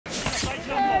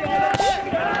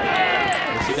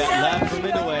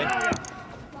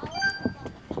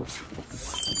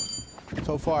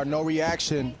far, no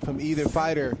reaction from either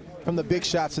fighter from the big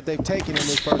shots that they've taken in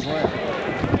this first round,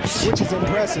 which is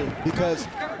impressive because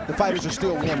the fighters are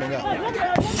still warming up.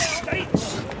 Nice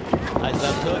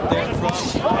left hook there from...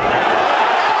 First time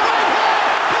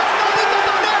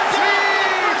in their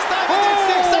series,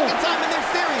 second time in their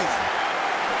series.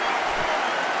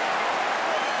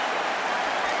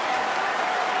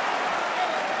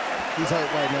 He's hurt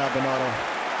right now, Bernardo.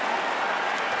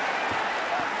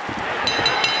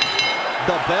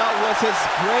 The belt was his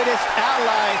greatest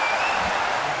ally.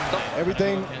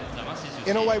 Everything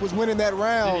Inoue was winning that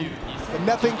round, but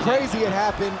nothing crazy had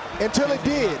happened until it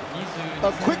did.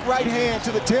 A quick right hand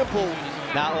to the temple.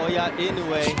 Naoya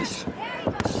Inoue.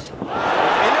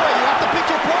 Inoue, you have to pick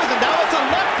your poison. Now it's a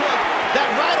left hook that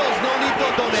rattles Nonito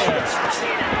Donaire.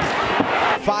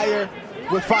 Fire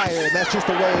with fire, and that's just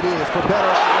the way it is, for better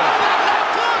or worse.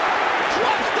 Left hook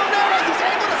drops Donaire as he's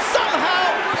able to somehow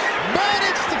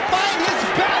manage to find his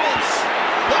balance.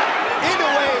 But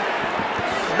Inoue,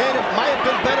 man, it might have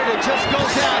been better to just go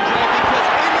down, Dre, because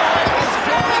Inoue is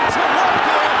going to work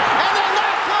here. And the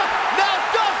left hook now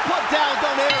does put down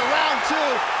Donaire round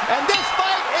two. And this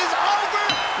fight is over.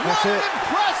 That's What it. an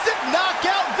impressive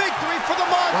knockout victory for the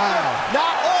monster. Wow.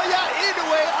 Naoya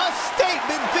Inoue, a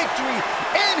statement victory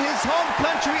in his home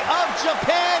country of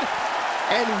Japan.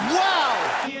 And wow.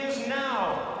 He is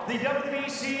now the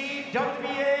WBC,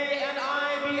 WBA, and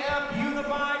IBF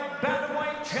Unified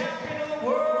Bantamweight Champion of the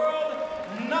world,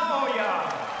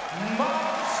 Naoya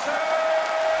Monster.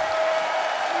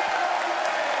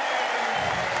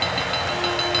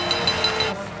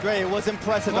 Dre, it was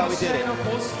impressive how we did it.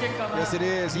 Yes, it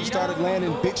is. He started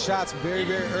landing big shots very,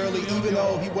 very early, even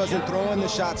though he wasn't throwing the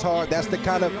shots hard. That's the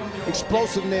kind of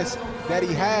explosiveness that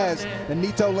he has.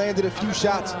 Nonito landed a few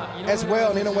shots as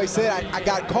well, and Inoue said, I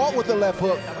got caught with the left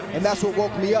hook, and that's what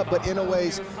woke me up, but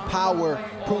Inoue's power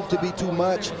proved to be too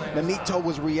much. Nonito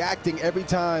was reacting every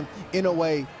time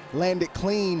Inoue landed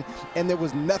clean, and there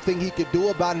was nothing he could do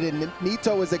about it. And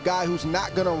Nonito is a guy who's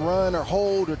not going to run or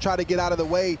hold or try to get out of the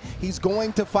way. He's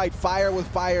going to fight fire with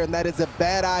fire, and that is a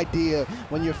bad idea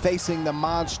when you're facing the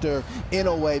monster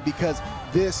Inoue, because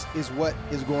this is what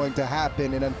is going to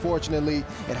happen. And unfortunately,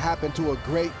 it happened to a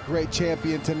great, great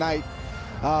champion tonight.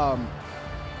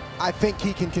 I think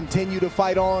he can continue to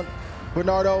fight on,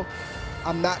 Bernardo.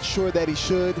 I'm not sure that he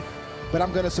should, but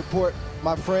I'm going to support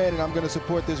my friend, and I'm going to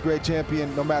support this great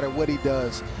champion no matter what he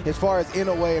does. As far as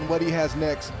Inoue and what he has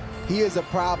next, he is a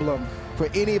problem for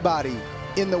anybody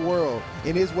in the world,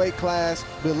 in his weight class,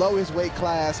 below his weight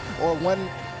class, or one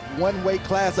weight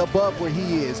class above where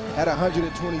he is at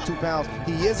 122 pounds.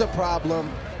 He is a problem.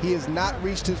 He has not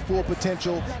reached his full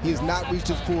potential. He has not reached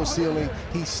his full ceiling.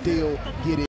 He's still getting